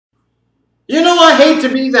I hate to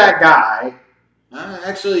be that guy.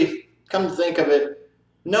 Actually, come to think of it,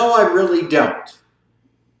 no, I really don't.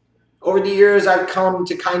 Over the years, I've come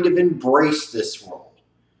to kind of embrace this role.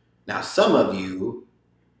 Now, some of you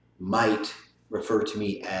might refer to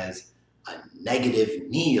me as a negative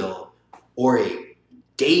Neil or a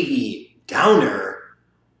Davy Downer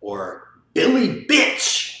or Billy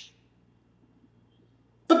Bitch.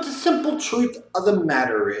 But the simple truth of the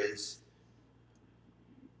matter is,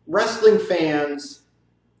 wrestling fans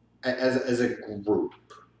as a group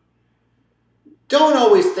don't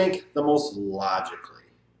always think the most logically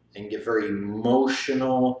and get very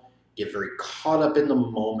emotional, get very caught up in the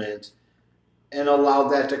moment, and allow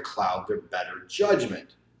that to cloud their better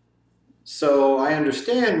judgment. So I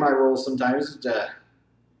understand my role sometimes is to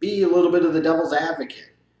be a little bit of the devil's advocate.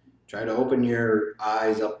 Try to open your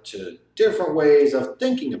eyes up to different ways of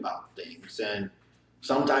thinking about things. And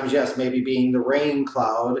sometimes, yes, maybe being the rain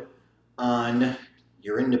cloud on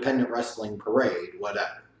your independent wrestling parade,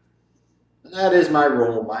 whatever. And that is my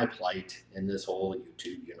role, my plight in this whole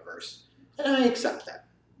YouTube universe. And I accept that.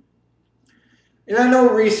 And I know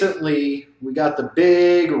recently we got the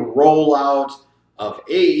big rollout of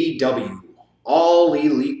AEW, All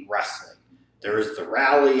Elite Wrestling. There's the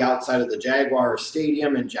rally outside of the Jaguar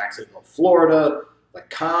Stadium in Jacksonville, Florida. The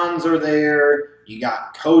Khans are there. You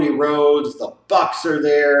got Cody Rhodes. The Bucks are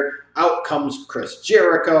there. Out comes Chris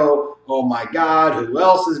Jericho. Oh my God, who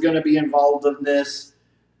else is going to be involved in this?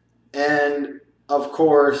 And, of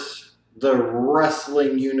course, the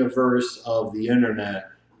wrestling universe of the internet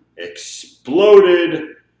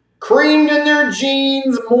exploded, creamed in their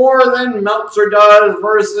jeans more than Meltzer does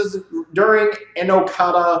versus during an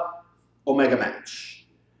Okada Omega match.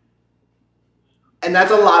 And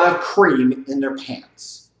that's a lot of cream in their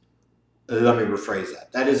pants. Let me rephrase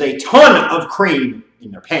that. That is a ton of cream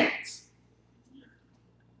in their pants.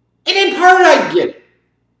 And in part, I get it.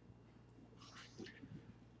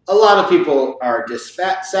 A lot of people are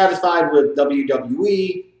dissatisfied with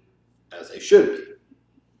WWE, as they should be.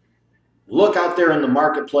 Look out there in the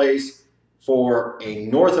marketplace for a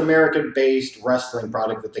North American-based wrestling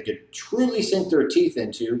product that they could truly sink their teeth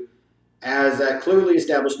into as that clearly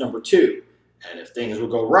established number 2. And if things will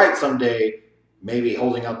go right someday, maybe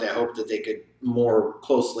holding out that hope that they could more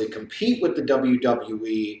closely compete with the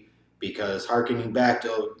WWE, because harkening back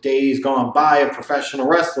to days gone by of professional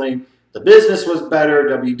wrestling, the business was better,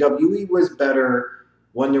 WWE was better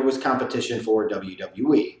when there was competition for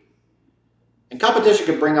WWE. And competition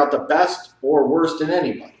could bring out the best or worst in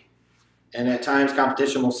anybody. And at times,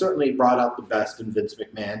 competition will certainly brought out the best in Vince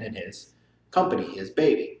McMahon and his company, his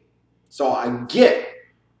baby. So I get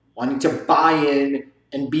wanting to buy in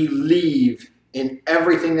and believe in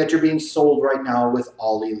everything that you're being sold right now with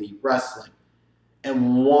All Elite Wrestling.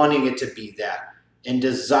 And wanting it to be that. And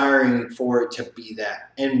desiring for it to be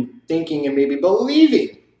that. And thinking and maybe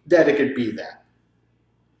believing that it could be that.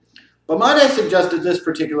 But might I suggest at this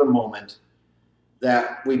particular moment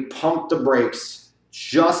that we pump the brakes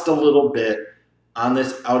just a little bit on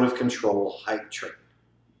this out-of-control hype train.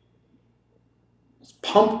 Let's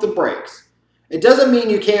pump the brakes. It doesn't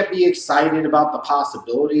mean you can't be excited about the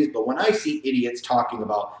possibilities, but when I see idiots talking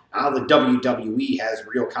about how the WWE has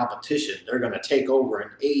real competition, they're going to take over,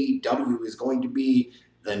 and AEW is going to be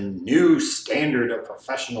the new standard of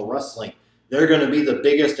professional wrestling. They're going to be the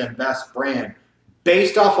biggest and best brand.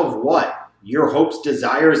 Based off of what? Your hopes,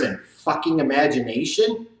 desires, and fucking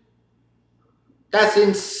imagination? That's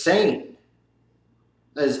insane.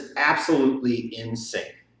 That is absolutely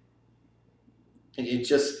insane. And it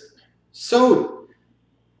just so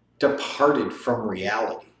departed from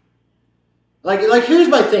reality. Like here's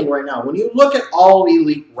my thing right now. When you look at All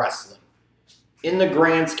Elite Wrestling, in the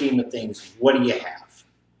grand scheme of things, what do you have?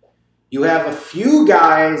 You have a few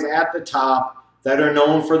guys at the top that are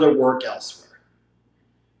known for their work elsewhere.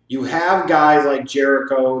 You have guys like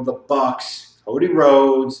Jericho, the Bucks, Cody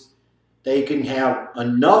Rhodes. They can have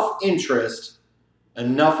enough interest,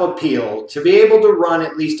 enough appeal to be able to run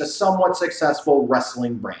at least a somewhat successful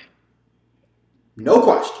wrestling brand. No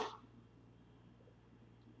question.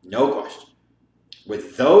 No question.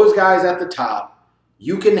 With those guys at the top,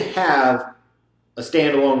 you can have a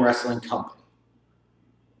standalone wrestling company.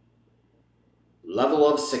 Level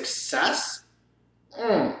of success?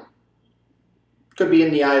 Could be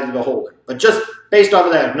in the eye of the beholder. But just based off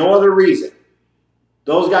of that, no other reason.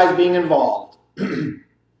 Those guys being involved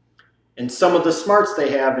and some of the smarts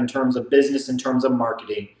they have in terms of business, in terms of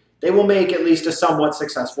marketing, they will make at least a somewhat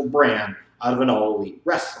successful brand out of an All Elite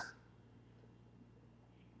Wrestling.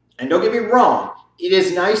 And don't get me wrong, it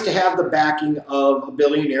is nice to have the backing of a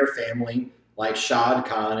billionaire family like Shad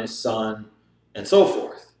Khan, his son, and so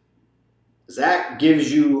forth. That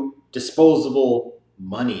gives you disposable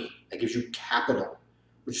money. That gives you capital,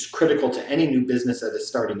 which is critical to any new business that is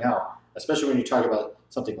starting out, especially when you talk about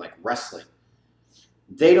something like wrestling.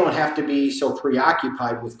 They don't have to be so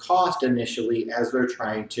preoccupied with cost initially as they're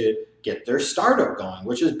trying to get their startup going,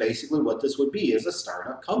 which is basically what this would be, is a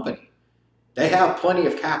startup company. They have plenty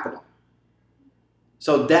of capital.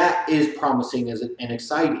 So that is promising and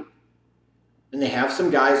exciting. And they have some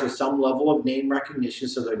guys with some level of name recognition,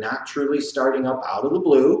 so they're not truly starting up out of the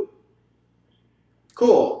blue.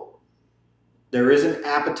 Cool. There is an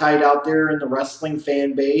appetite out there in the wrestling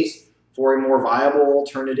fan base for a more viable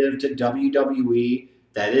alternative to WWE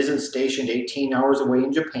that isn't stationed 18 hours away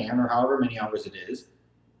in Japan or however many hours it is.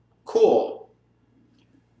 Cool.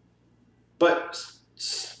 But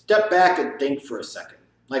step back and think for a second.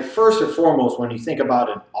 Like, first and foremost, when you think about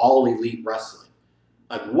an all elite wrestling,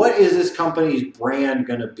 like, what is this company's brand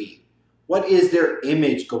going to be? What is their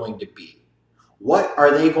image going to be? What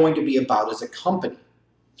are they going to be about as a company?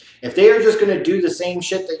 If they are just going to do the same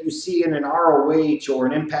shit that you see in an ROH or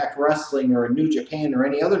an Impact Wrestling or a New Japan or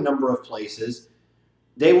any other number of places,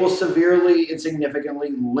 they will severely and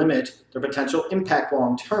significantly limit their potential impact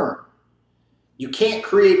long term. You can't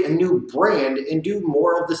create a new brand and do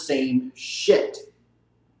more of the same shit.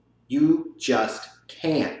 You just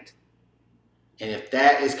can't. And if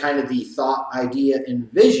that is kind of the thought, idea,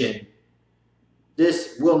 and vision,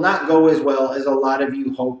 this will not go as well as a lot of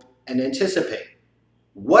you hope and anticipate.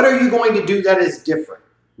 What are you going to do that is different?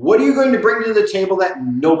 What are you going to bring to the table that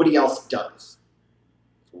nobody else does?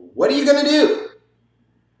 What are you going to do?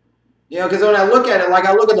 You know, because when I look at it, like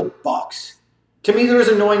I look at the Bucks, to me they're as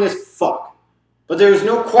annoying as fuck. But there's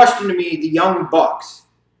no question to me the young Bucks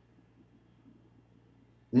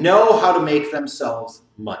know how to make themselves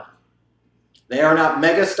money. They are not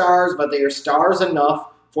mega stars, but they are stars enough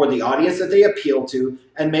for the audience that they appeal to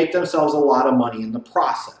and make themselves a lot of money in the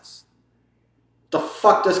process. The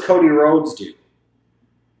fuck does Cody Rhodes do?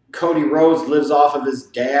 Cody Rhodes lives off of his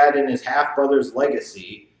dad and his half-brother's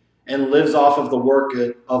legacy and lives off of the work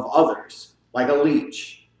of others, like a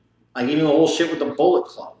leech. Like even the whole shit with the Bullet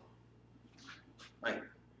Club. Like,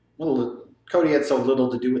 well, Cody had so little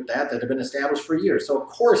to do with that had been established for years. So of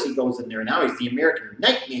course he goes in there. Now he's the American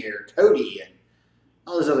Nightmare, Cody, and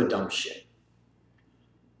all this other dumb shit.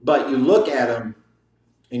 But you look at him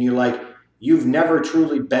and you're like, you've never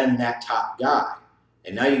truly been that top guy.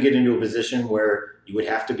 And now you get into a position where you would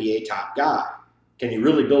have to be a top guy. Can you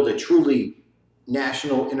really build a truly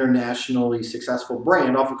national, internationally successful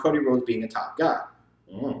brand off of Cody Rhodes being a top guy?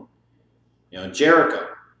 You know, Jericho.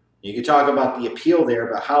 You can talk about the appeal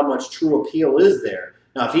there, but how much true appeal is there?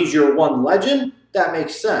 Now, if he's your one legend, that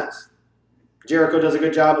makes sense. Jericho does a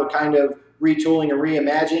good job of kind of retooling and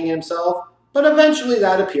reimagining himself, but eventually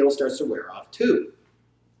that appeal starts to wear off too.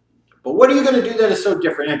 But what are you going to do that is so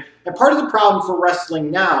different? And part of the problem for wrestling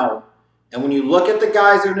now, and when you look at the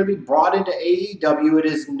guys that are going to be brought into AEW, it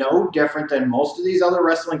is no different than most of these other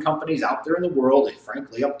wrestling companies out there in the world, and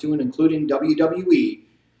frankly up to and including WWE.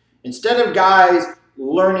 Instead of guys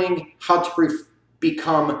learning how to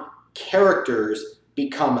become characters,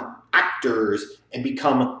 become actors, and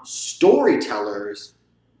become storytellers,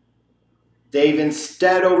 they've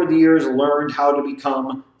instead over the years learned how to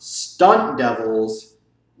become stunt devils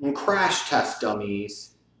and crash test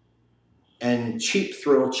dummies and cheap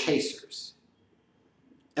thrill chasers.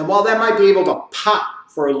 And while that might be able to pop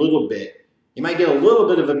for a little bit, you might get a little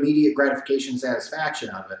bit of immediate gratification satisfaction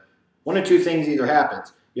out of it. One of two things either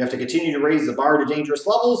happens. You have to continue to raise the bar to dangerous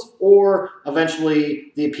levels, or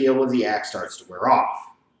eventually the appeal of the act starts to wear off.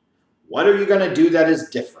 What are you going to do that is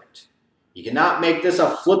different? You cannot make this a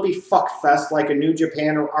flippy fuckfest like a New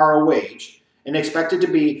Japan or ROH and expect it to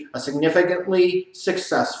be a significantly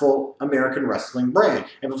successful American wrestling brand.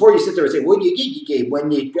 And before you sit there and say, well, when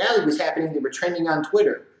the rally was happening, they were trending on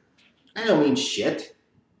Twitter. I don't mean shit.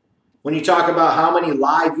 When you talk about how many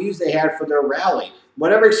live views they had for their rally,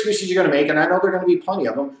 whatever excuses you're going to make, and I know there are going to be plenty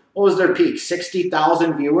of them, what was their peak?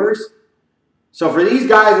 60,000 viewers? So for these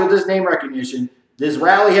guys with this name recognition, this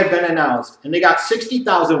rally had been announced, and they got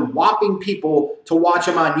 60,000 whopping people to watch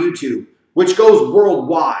them on YouTube, which goes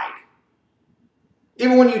worldwide.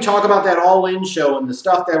 Even when you talk about that All-In show and the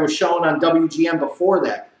stuff that was shown on WGN before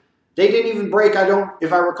that, they didn't even break,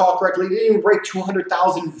 if I recall correctly, they didn't even break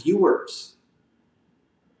 200,000 viewers.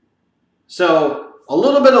 So a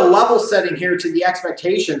little bit of level setting here to the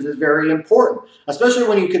expectations is very important, especially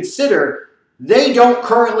when you consider they don't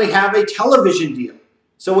currently have a television deal.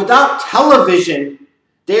 So without television,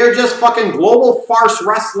 they are just fucking global farce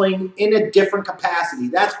wrestling in a different capacity.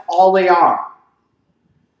 That's all they are.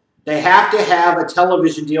 They have to have a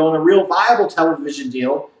television deal and a real viable television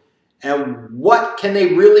deal. And what can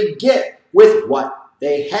they really get with what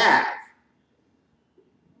they have?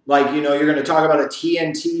 Like, you know, you're going to talk about a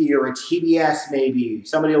TNT or a TBS maybe,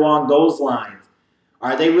 somebody along those lines.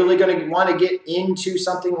 Are they really going to want to get into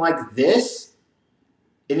something like this?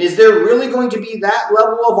 And is there really going to be that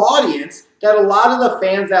level of audience that a lot of the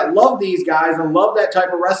fans that love these guys and love that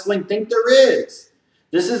type of wrestling think there is?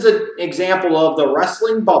 This is an example of the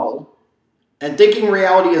wrestling bubble and thinking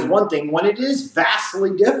reality is one thing when it is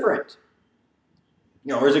vastly different.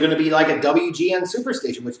 You know, or is it going to be like a WGN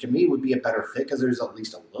Superstation, which to me would be a better fit because there's at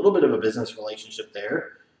least a little bit of a business relationship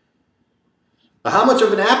there. But how much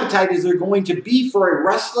of an appetite is there going to be for a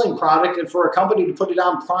wrestling product and for a company to put it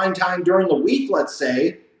on prime time during the week, let's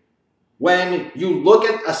say, when you look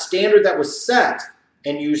at a standard that was set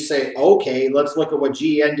and you say, okay, let's look at what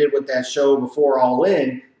GN did with that show before All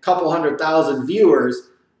In, couple 100,000 viewers.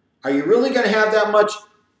 Are you really going to have that much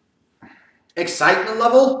excitement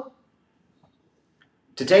level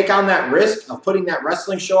to take on that risk of putting that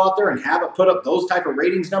wrestling show out there and have it put up those type of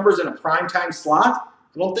ratings numbers in a primetime slot?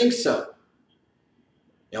 I don't think so.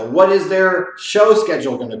 You know, what is their show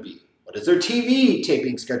schedule going to be? What is their TV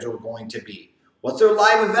taping schedule going to be? What's their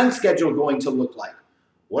live event schedule going to look like?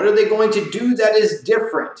 What are they going to do that is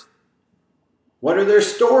different? What are their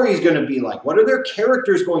stories going to be like? What are their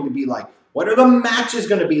characters going to be like? What are the matches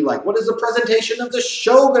going to be like? What is the presentation of the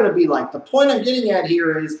show going to be like? The point I'm getting at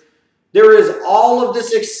here is there is all of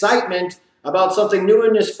this excitement about something new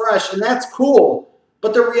and is fresh, and that's cool.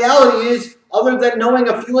 But the reality is, other than knowing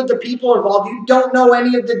a few of the people involved, you don't know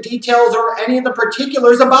any of the details or any of the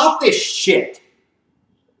particulars about this shit.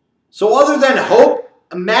 So other than hope,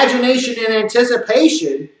 imagination, and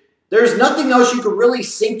anticipation, there's nothing else you could really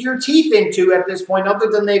sink your teeth into at this point other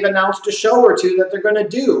than they've announced a show or two that they're going to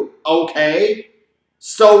do. Okay,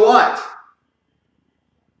 so what?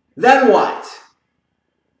 Then what?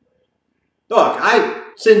 Look, I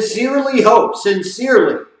sincerely hope,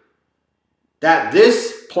 that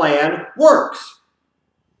this plan works.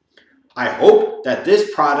 I hope that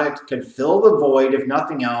this product can fill the void, if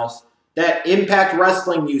nothing else, that Impact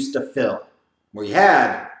Wrestling used to fill, where you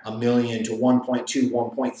had 1 million to 1.2,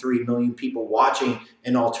 1.3 million people watching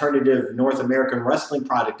an alternative North American wrestling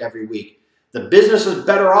product every week. The business was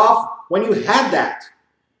better off when you had that.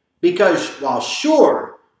 Because while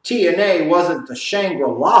sure, TNA wasn't the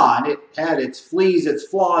Shangri-La and it had its fleas, its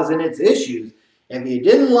flaws, and its issues, if you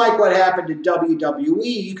didn't like what happened to WWE,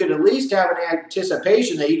 you could at least have an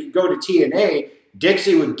anticipation that you could go to TNA,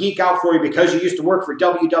 Dixie would geek out for you because you used to work for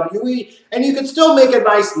WWE, and you could still make a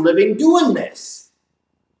nice living doing this.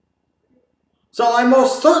 So I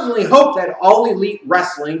most certainly hope that All Elite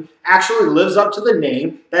Wrestling actually lives up to the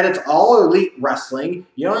name, that it's All Elite Wrestling.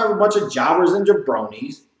 You don't have a bunch of jobbers and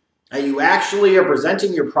jabronis. That you actually are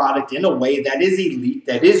presenting your product in a way that is elite,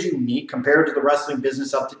 that is unique compared to the wrestling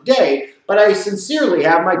business of today, but I sincerely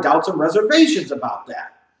have my doubts and reservations about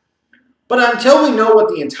that. But until we know what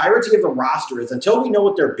the entirety of the roster is, until we know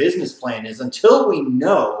what their business plan is, until we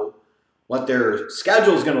know what their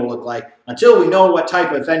schedule is going to look like, until we know what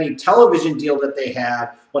type of any television deal that they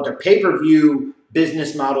have, what their pay-per-view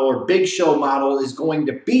business model or big show model is going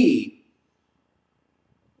to be,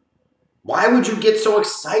 why would you get so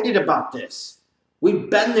excited about this? We've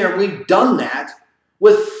been there, we've done that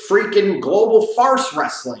with freaking Global Farce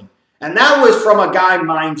Wrestling. And that was from a guy,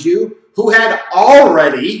 mind you, who had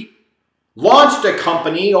already launched a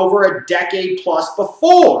company over a decade plus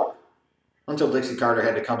before. Until Dixie Carter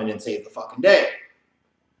had to come in and save the fucking day.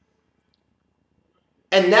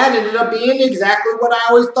 And that ended up being exactly what I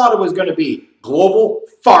always thought it was going to be. Global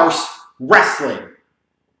Farce Wrestling.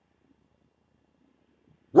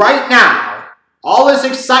 Right now, all this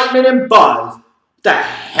excitement and buzz, the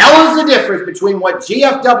hell is the difference between what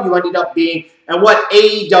GFW ended up being and what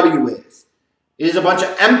AEW is? It is a bunch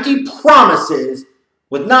of empty promises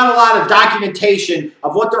with not a lot of documentation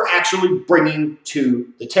of what they're actually bringing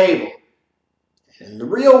to the table. In the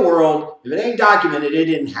real world, if it ain't documented, it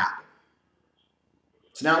didn't happen.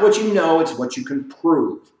 It's not what you know, it's what you can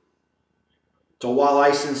prove. So while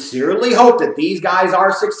I sincerely hope that these guys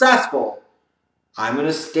are successful, I'm going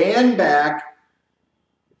to stand back,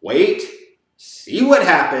 wait, see what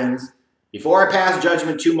happens before I pass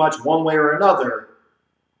judgment too much one way or another.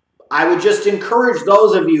 I would just encourage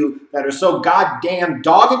those of you that are so goddamn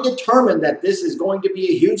dogged and determined that this is going to be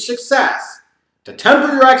a huge success to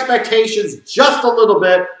temper your expectations just a little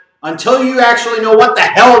bit until you actually know what the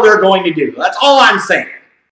hell they're going to do. That's all I'm saying.